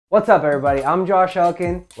What's up everybody, I'm Josh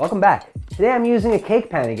Elkin. Welcome back. Today I'm using a cake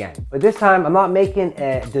pan again, but this time I'm not making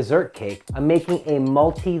a dessert cake, I'm making a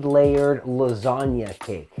multi-layered lasagna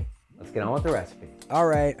cake. Let's get on with the recipe. All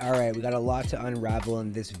right, we got a lot to unravel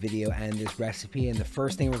in this video and this recipe, and the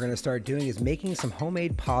first thing we're gonna start doing is making some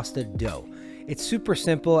homemade pasta dough. It's super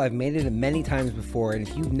simple. I've made it many times before, and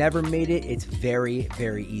if you've never made it, it's very,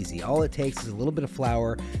 very easy. All it takes is a little bit of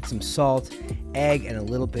flour, some salt, egg, and a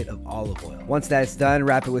little bit of olive oil. Once that's done,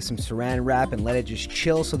 wrap it with some saran wrap and let it just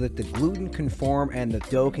chill so that the gluten can form and the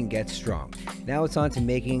dough can get strong. Now it's on to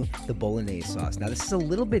making the bolognese sauce. Now this is a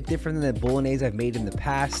little bit different than the bolognese I've made in the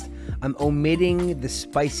past. I'm omitting the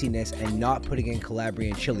spiciness and not putting in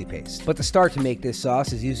Calabrian chili paste. But the start to make this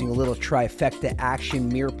sauce is using a little trifecta action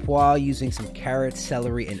mirepoix, using some carrots,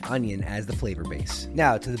 celery, and onion as the flavor base.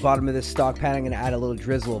 Now to the bottom of this stock pan, I'm gonna add a little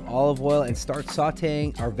drizzle of olive oil and start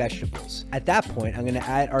sauteing our vegetables. At that point, I'm gonna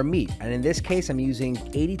add our meat, and in this case, I'm using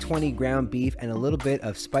 80-20 ground beef and a little bit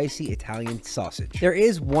of spicy Italian sausage. There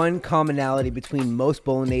is one commonality between most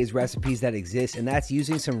bolognese recipes that exist, and that's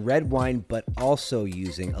using some red wine, but also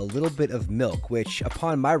using a little bit of milk, which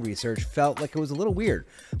upon my research felt like it was a little weird,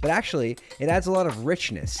 but actually it adds a lot of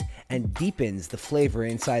richness and deepens the flavor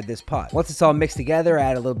inside this pot. Once it's all mixed together,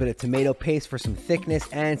 add a little bit of tomato paste for some thickness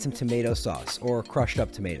and some tomato sauce or crushed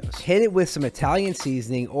up tomatoes. Hit it with some Italian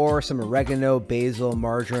seasoning or some oregano, basil,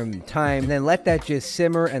 marjoram, and thyme, and then let that just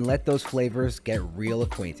simmer and let those flavors get real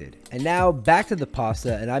acquainted. And now back to the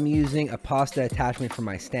pasta, and I'm using a pasta attachment for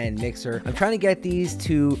my stand mixer. I'm trying to get these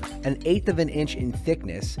to 1/8 of an inch in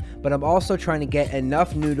thickness, but I'm also trying to get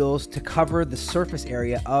enough noodles to cover the surface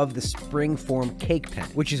area of the spring-form cake pan,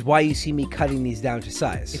 which is why you see me cutting these down to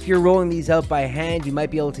size. If you're rolling these out by hand, you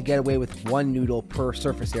might be able to get away with one noodle per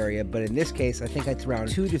surface area, but in this case, I think it's around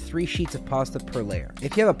 2 to 3 sheets of pasta per layer.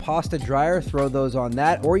 If you have a pasta dryer, throw those on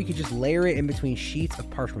that, or you could just layer it in between sheets of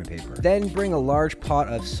parchment paper. Then bring a large pot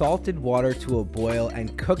of salted water to a boil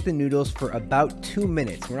and cook the noodles for about 2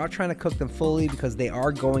 minutes. We're not trying to cook them fully because they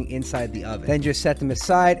are going inside the oven. Then just set them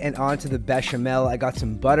aside and onto the bechamel. I got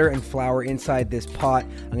some butter and flour inside this pot.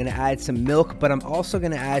 I'm gonna add some milk, but I'm also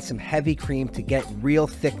gonna add some heavy cream to get real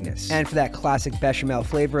thickness. And for that classic bechamel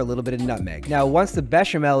flavor, a little bit of nutmeg. Now, once the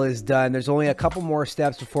bechamel is done, there's only a couple more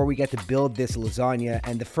steps before we get to build this lasagna.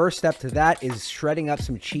 And the first step to that is shredding up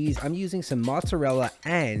some cheese. I'm using some mozzarella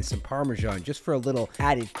and some Parmesan just for a little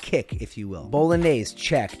added kick, if you will. Bolognese,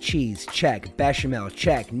 check. Cheese, check. Bechamel,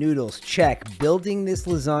 check. Noodles, check. Building this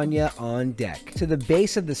lasagna on deck. To the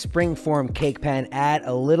base of the spring-form cake pan, add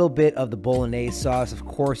a little bit of the bolognese sauce. Of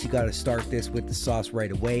course, you got to start this with the sauce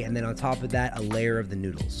right away, and then on top of that, a layer of the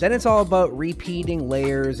noodles. Then it's all about repeating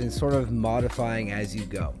layers and sort of modifying as you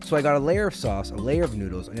go. So I got a layer of sauce, a layer of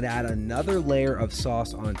noodles. I'm going to add another layer of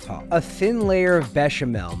sauce on top, a thin layer of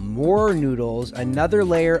bechamel, more noodles, another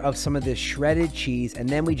layer of some of this shredded cheese, and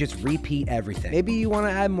then we just repeat everything. Maybe you want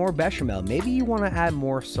to add more bechamel. Maybe you want to add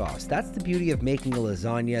more sauce. That's the beauty of making a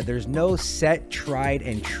lasagna. There's no set, tried,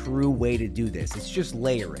 and true way to do this. It's just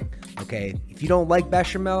layering, okay? If you don't like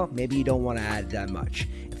bechamel, maybe you don't want to add that much.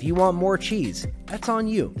 If you want more cheese, that's on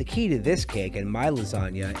you. The key to this cake and my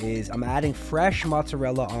lasagna is I'm adding fresh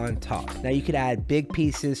mozzarella on top. Now you could add big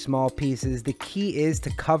pieces, small pieces. The key is to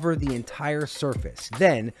cover the entire surface.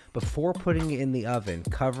 Then, before putting it in the oven,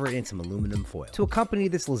 cover it in some aluminum foil. To accompany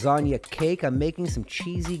this lasagna cake, I'm making some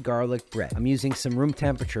cheesy garlic bread. I'm using some room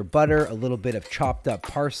temperature butter, a little bit of chopped up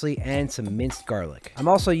parsley, and some minced garlic. I'm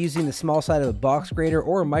also using the small side of a box grater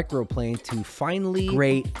or a microplane to finely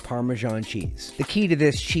grate Parmesan cheese. The key to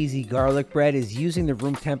this cheesy garlic bread is using the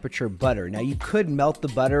room temperature butter. Now you could melt the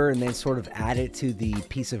butter and then sort of add it to the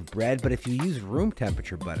piece of bread, but if you use room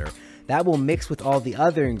temperature butter, that will mix with all the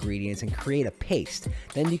other ingredients and create a paste.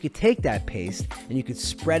 Then you could take that paste and you could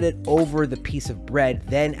spread it over the piece of bread,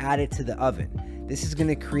 then add it to the oven. This is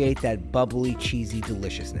gonna create that bubbly, cheesy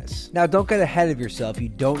deliciousness. Now, don't get ahead of yourself. You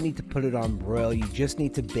don't need to put it on broil. You just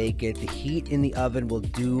need to bake it. The heat in the oven will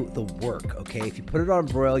do the work, okay? If you put it on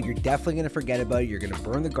broil, you're definitely gonna forget about it. You're gonna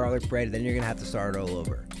burn the garlic bread, then you're gonna have to start all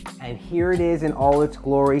over. And here it is in all its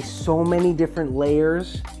glory. So many different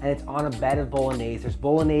layers, and it's on a bed of bolognese. There's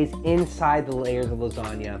bolognese inside the layers of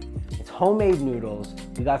lasagna. It's homemade noodles.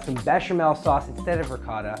 We got some bechamel sauce instead of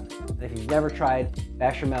ricotta. And if you've never tried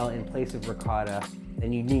bechamel in place of ricotta,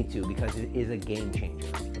 then you need to, because it is a game changer.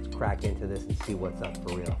 Let's crack into this and see what's up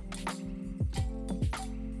for real.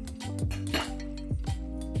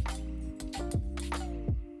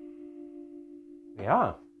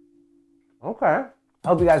 Yeah. Okay. I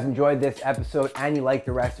hope you guys enjoyed this episode and you liked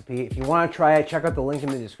the recipe. If you want to try it, check out the link in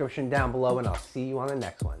the description down below, and I'll see you on the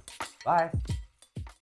next one. Bye.